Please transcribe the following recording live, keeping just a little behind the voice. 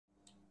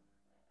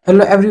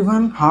Hello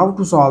everyone, how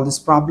to solve this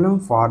problem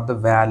for the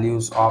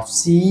values of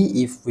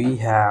c if we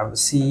have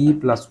c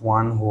plus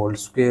 1 whole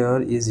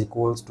square is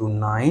equals to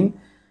 9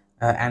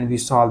 and we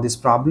solve this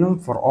problem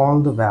for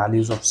all the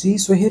values of c.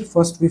 So here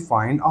first we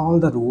find all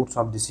the roots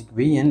of this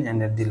equation,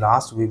 and at the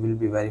last we will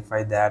be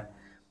verify that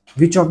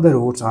which of the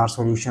roots are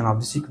solution of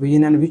this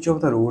equation and which of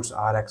the roots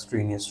are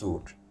extraneous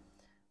root.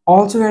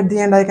 Also at the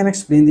end I can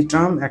explain the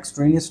term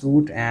extraneous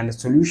root and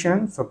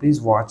solution, so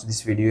please watch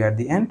this video at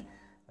the end.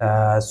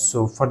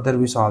 So further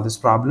we solve this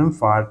problem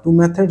for two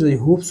methods. I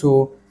hope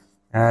so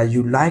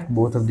you like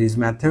both of these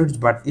methods,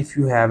 but if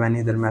you have any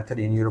other method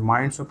in your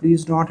mind, so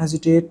please don't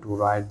hesitate to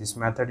write this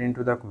method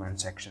into the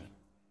comment section.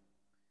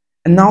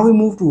 And now we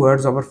move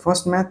towards our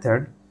first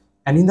method,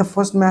 and in the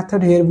first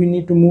method here we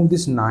need to move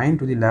this 9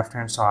 to the left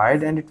hand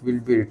side, and it will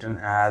be written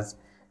as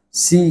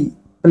c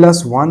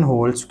plus 1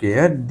 whole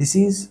square. This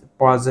is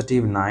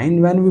positive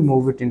 9. When we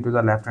move it into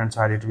the left hand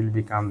side, it will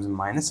become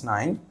minus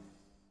 9.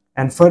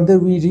 And further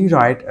we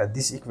rewrite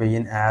this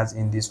equation as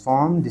in this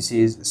form. This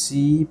is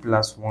c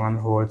plus 1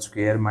 whole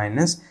square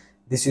minus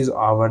this is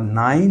our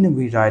 9.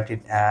 We write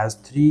it as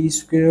 3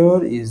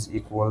 square is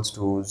equals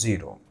to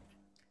 0.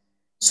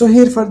 So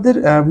here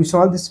further we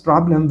solve this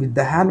problem with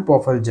the help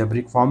of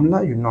algebraic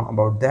formula. You know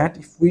about that.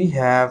 If we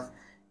have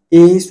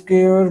a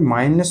square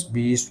minus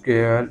b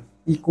square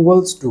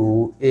equals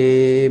to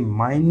a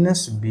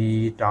minus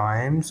b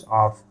times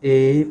of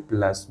a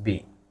plus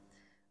b.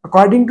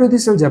 According to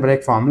this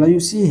algebraic formula, you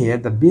see here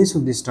the base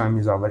of this term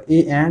is our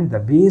a and the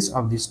base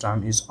of this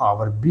term is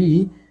our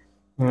b.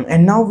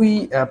 And now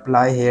we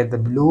apply here the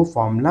below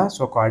formula.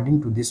 So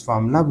according to this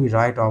formula, we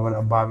write our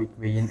above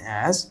equation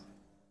as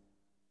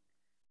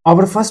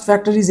our first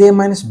factor is a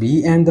minus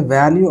b, and the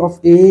value of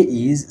a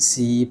is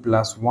c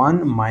plus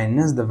 1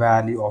 minus the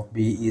value of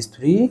b is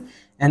 3.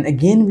 And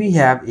again we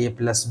have a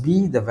plus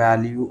b, the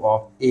value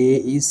of a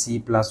is c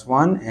plus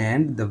 1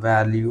 and the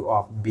value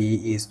of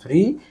b is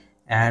 3.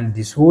 And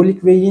this whole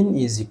equation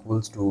is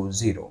equals to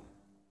 0.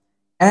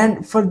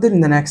 And further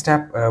in the next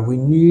step we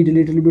need a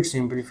little bit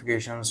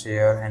simplifications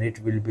here, and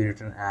it will be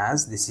written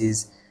as this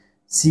is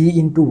c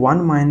into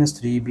 1 minus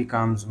 3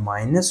 becomes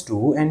minus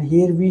 2, and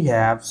here we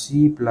have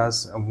c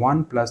plus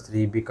 1 plus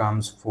 3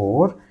 becomes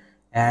 4,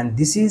 and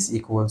this is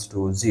equals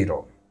to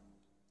 0.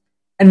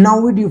 And now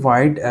we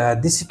divide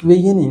this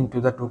equation into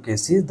the two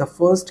cases. The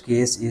first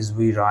case is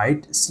we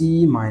write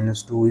c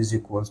minus 2 is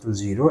equals to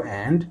 0,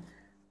 and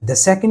the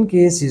second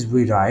case is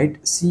we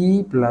write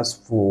c plus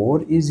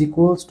 4 is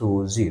equals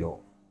to 0.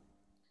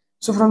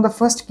 So from the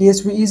first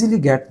case we easily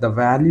get the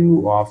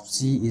value of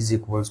c is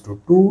equals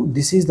to 2.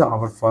 This is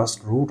our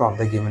first root of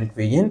the given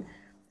equation,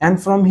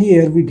 and from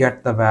here we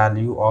get the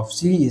value of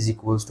c is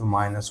equals to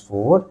minus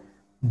 4.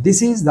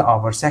 This is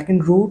our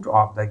second root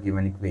of the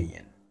given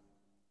equation.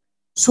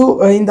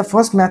 So in the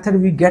first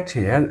method we get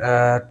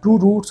here two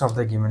roots of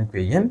the given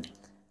equation.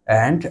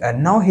 And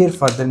now here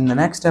further in the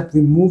next step we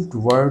move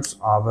towards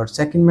our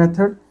second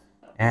method,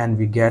 and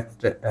we get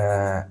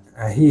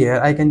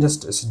here I can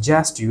just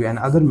suggest you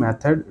another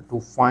method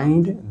to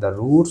find the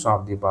roots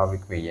of the above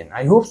equation.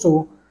 I hope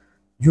so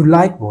you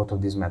like both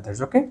of these methods.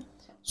 Okay,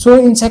 so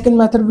in second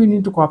method we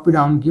need to copy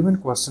down given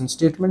question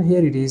statement.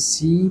 Here it is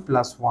c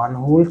plus 1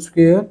 whole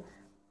square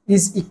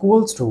is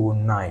equals to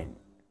 9.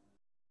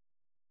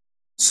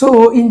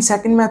 So in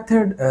second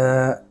method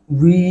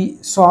we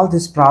solve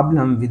this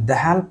problem with the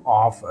help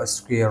of a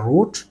square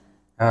root.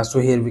 So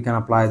here we can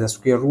apply the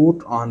square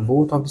root on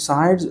both of the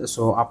sides.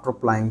 So after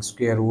applying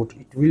square root,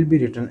 it will be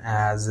written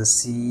as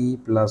c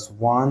plus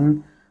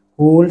 1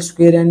 whole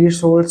square and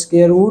its whole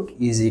square root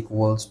is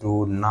equals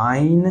to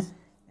 9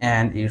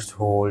 and its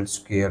whole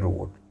square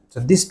root.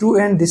 So this 2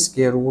 and this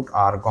square root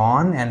are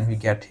gone, and we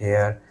get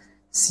here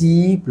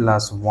c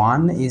plus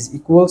 1 is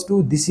equals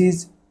to this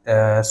is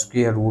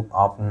square root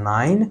of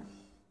 9,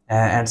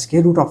 and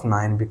square root of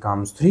 9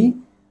 becomes 3.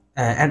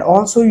 And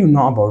also you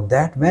know about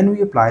that when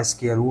we apply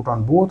square root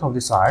on both of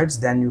the sides,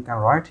 then you can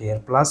write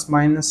here plus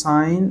minus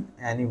sign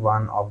any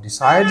one of the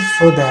sides,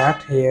 so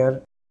that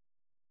here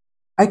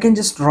I can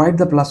just write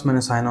the plus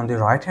minus sign on the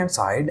right hand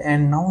side.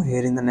 And now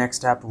here in the next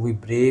step we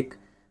break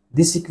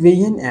this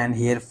equation, and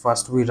here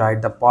first we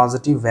write the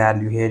positive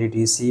value. Here it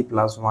is c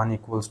plus 1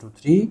 equals to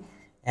 3,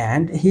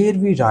 and here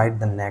we write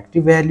the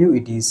negative value.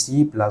 It is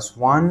c plus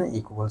 1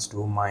 equals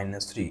to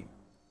minus 3.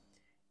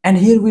 And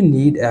here we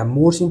need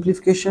more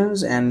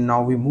simplifications, and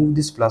now we move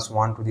this plus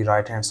 1 to the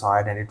right hand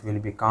side, and it will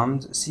become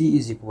c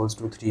is equals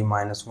to 3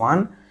 minus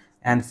 1,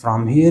 and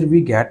from here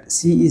we get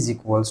c is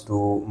equals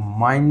to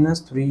minus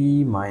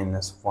 3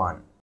 minus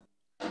 1.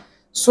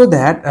 So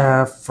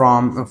that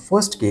from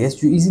first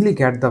case you easily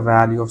get the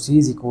value of c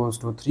is equals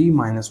to 3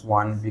 minus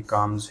 1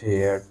 becomes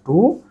here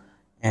 2,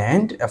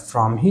 and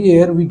from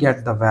here we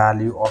get the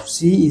value of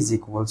c is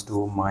equals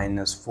to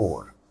minus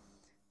 4.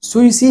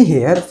 So you see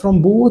here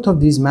from both of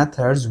these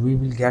methods we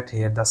will get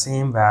here the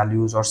same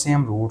values or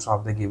same roots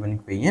of the given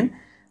equation.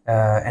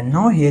 And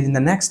now here in the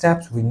next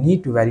steps we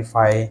need to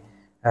verify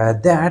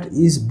that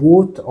is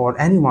both or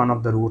any one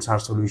of the roots are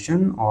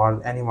solution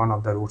or any one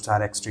of the roots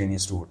are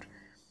extraneous root.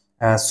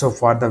 So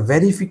for the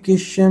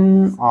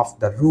verification of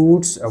the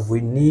roots,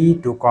 we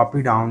need to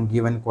copy down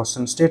given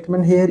question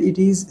statement. Here it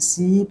is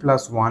c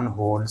plus 1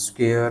 whole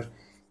square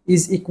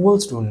is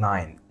equals to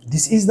 9.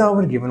 This is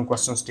our given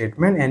question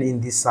statement, and in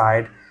this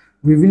side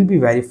we will be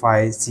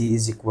verify c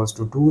is equals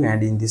to 2,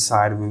 and in this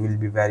side we will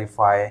be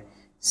verify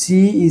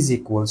c is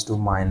equals to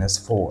minus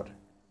 4.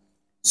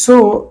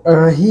 So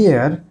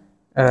here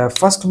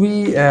first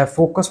we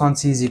focus on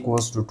c is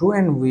equals to 2,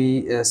 and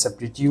we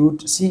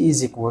substitute c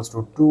is equals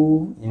to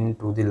 2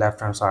 into the left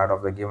hand side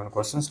of the given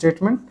question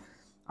statement.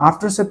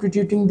 After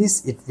substituting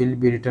this, it will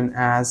be written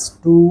as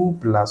 2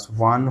 plus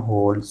 1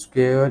 whole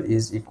square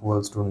is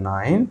equals to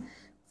 9.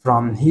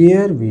 From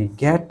here we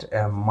get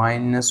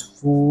minus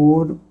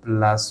 4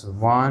 plus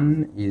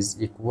 1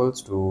 is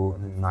equals to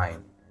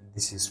 9.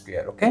 This is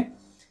square. Okay,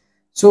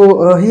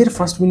 so here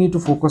first we need to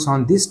focus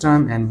on this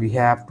term, and we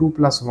have 2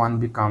 plus 1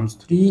 becomes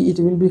 3. It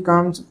will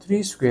becomes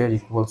 3 square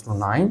equals to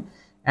 9,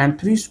 and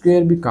 3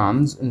 square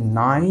becomes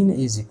 9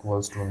 is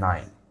equals to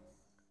 9.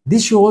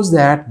 This shows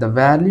that the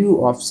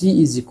value of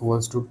c is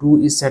equals to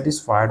 2 is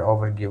satisfied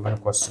our given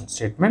question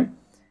statement.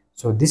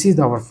 So this is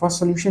our first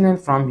solution, and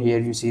from here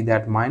you see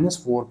that minus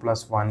 4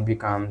 plus 1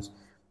 becomes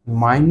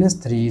minus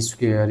 3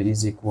 square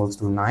is equals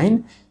to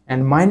 9,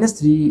 and minus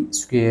 3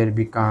 square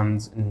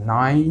becomes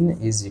 9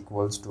 is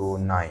equals to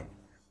 9.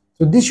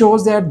 So this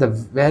shows that the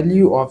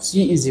value of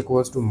c is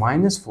equals to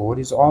minus 4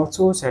 is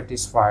also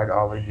satisfied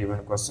our given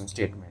question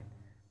statement.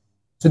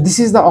 So this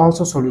is the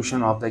also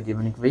solution of the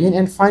given equation.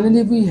 And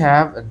finally we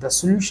have the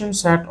solution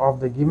set of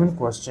the given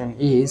question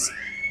is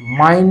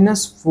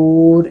minus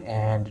 4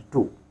 and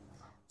 2.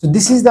 So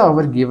this is the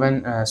our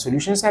given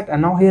solution set,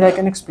 and now here I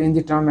can explain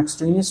the term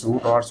extraneous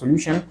root or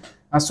solution.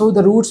 So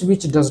the roots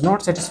which does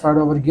not satisfy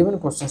our given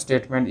question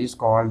statement is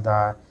called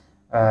the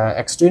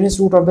extraneous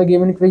root of the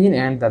given equation,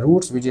 and the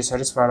roots which is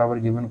satisfied our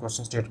given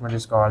question statement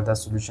is called the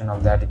solution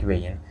of that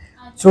equation.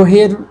 So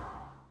here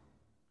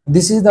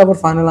this is our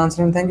final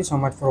answer, and thank you so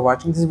much for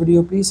watching this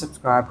video. Please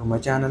subscribe to my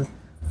channel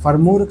for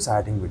more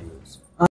exciting videos.